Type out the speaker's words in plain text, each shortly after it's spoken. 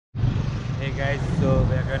Hey guys, so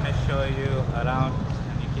we're gonna show you around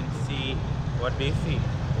and you can see what we see.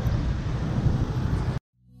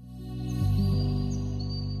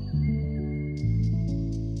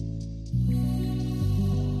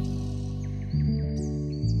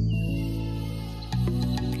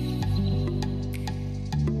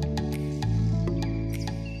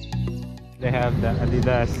 They have the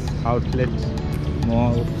Adidas outlet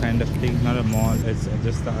mall kind of thing, not a mall, it's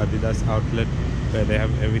just the Adidas outlet where they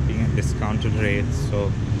have everything at discounted rates.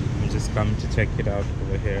 So I'm just coming to check it out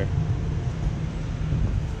over here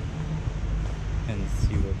and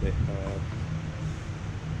see what they have.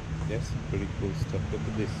 There's some pretty cool stuff. Look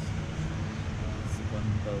at this. It's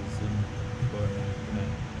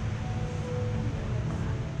 1,499.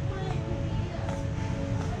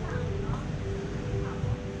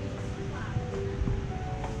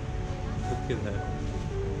 Look at that.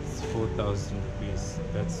 It's 4,000 rupees.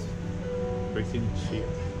 That's freaking cheap.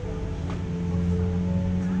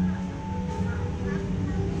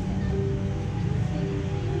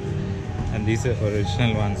 And these are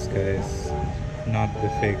original ones, guys, not the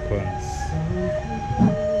fake ones.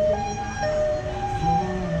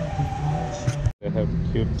 They have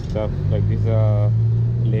cute stuff, like these are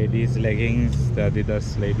ladies leggings, the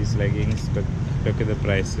Adidas ladies leggings, but look at the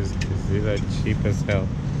prices. These are cheap as hell.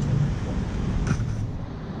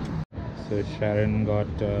 So Sharon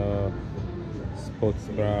got a sports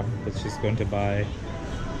bra that she's going to buy.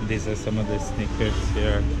 These are some of the sneakers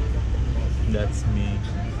here. That's me.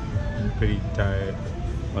 I'm pretty tired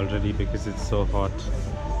already because it's so hot.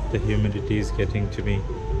 The humidity is getting to me.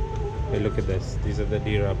 Hey, look at this. These are the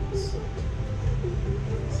D-Rubs.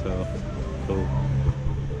 So cool.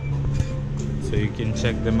 So you can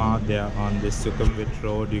check them out. They are on this Sukhumvit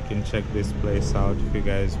road. You can check this place out if you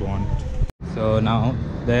guys want. So now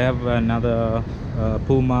they have another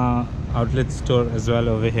Puma outlet store as well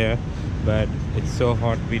over here, but it's so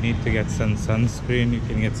hot we need to get some sunscreen. You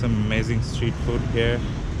can get some amazing street food here.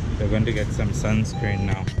 We're going to get some sunscreen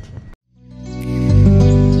now.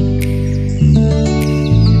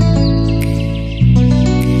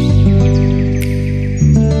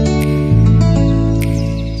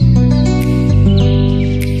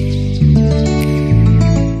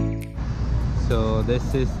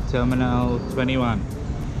 This is Terminal 21,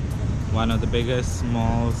 one of the biggest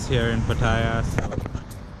malls here in Pattaya. So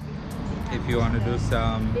if you want to do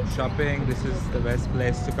some shopping, this is the best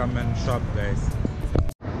place to come and shop, guys.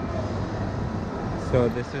 So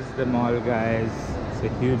this is the mall, guys. It's a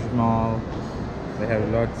huge mall. They have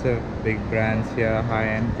lots of big brands here,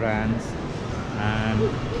 high-end brands, and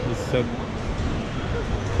it's a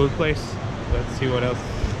cool place. Let's see what else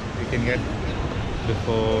we can get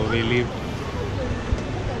before we leave.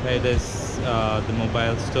 Hey, there's the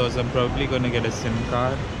mobile stores. I'm probably going to get a SIM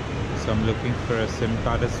card, so I'm looking for a SIM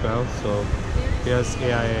card as well. So here's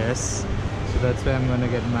AIS, so that's where I'm going to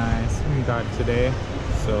get my SIM card today.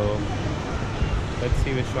 So let's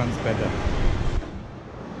see which one's better.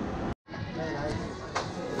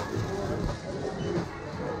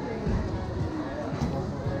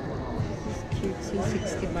 This is cute,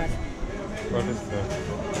 60 baht. What is that?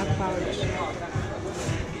 A pouch.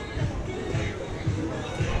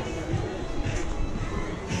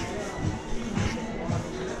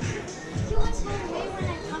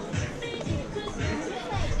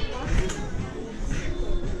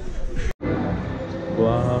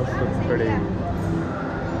 Wow, so pretty.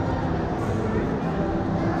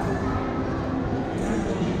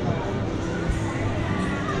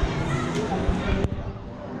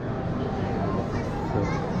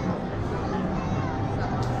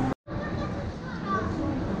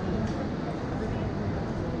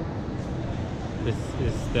 This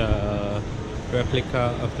is the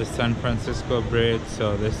replica of the San Francisco Bridge.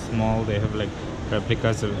 So this mall, they have like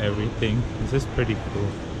replicas of everything. This is pretty cool.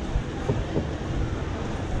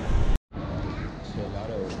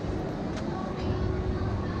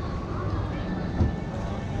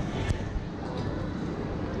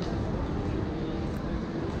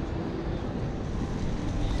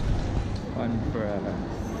 One for us.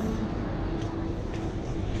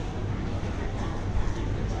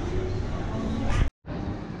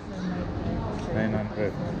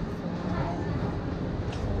 900.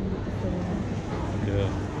 Yeah.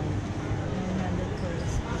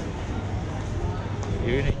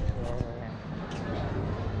 Unique.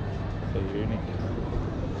 So unique.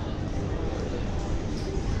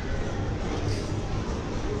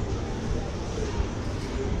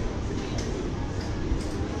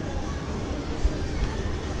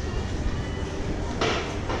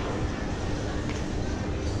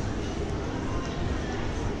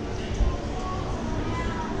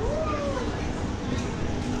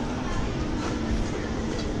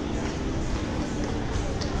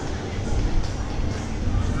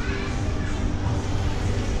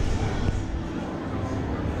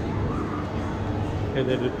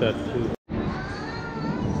 Okay, they did that too.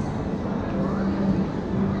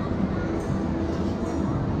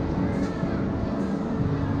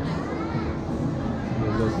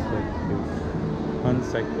 It looks like cute. 1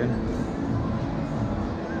 second.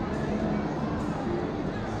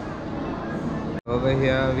 Over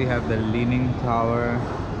here we have the Leaning Tower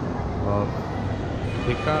of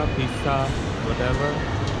Pisa, whatever.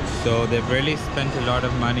 So they've really spent a lot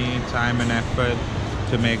of money, time and effort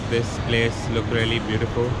to make this place look really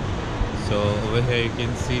beautiful. So over here you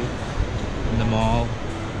can see in the mall,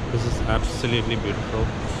 this is absolutely beautiful.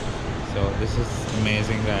 So this is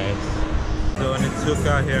amazing, guys. So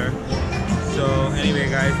Nitsuka here. So anyway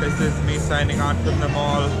guys, this is me signing out from the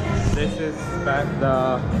mall. This is back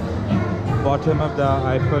the bottom of the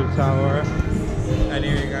Eiffel Tower.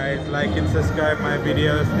 Anyway guys, like and subscribe my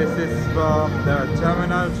videos. This is from the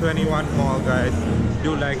Terminal 21 mall, guys.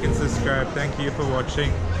 Do like and subscribe. Thank you for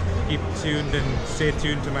watching. Keep tuned and stay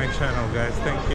tuned to my channel, guys. Thank you.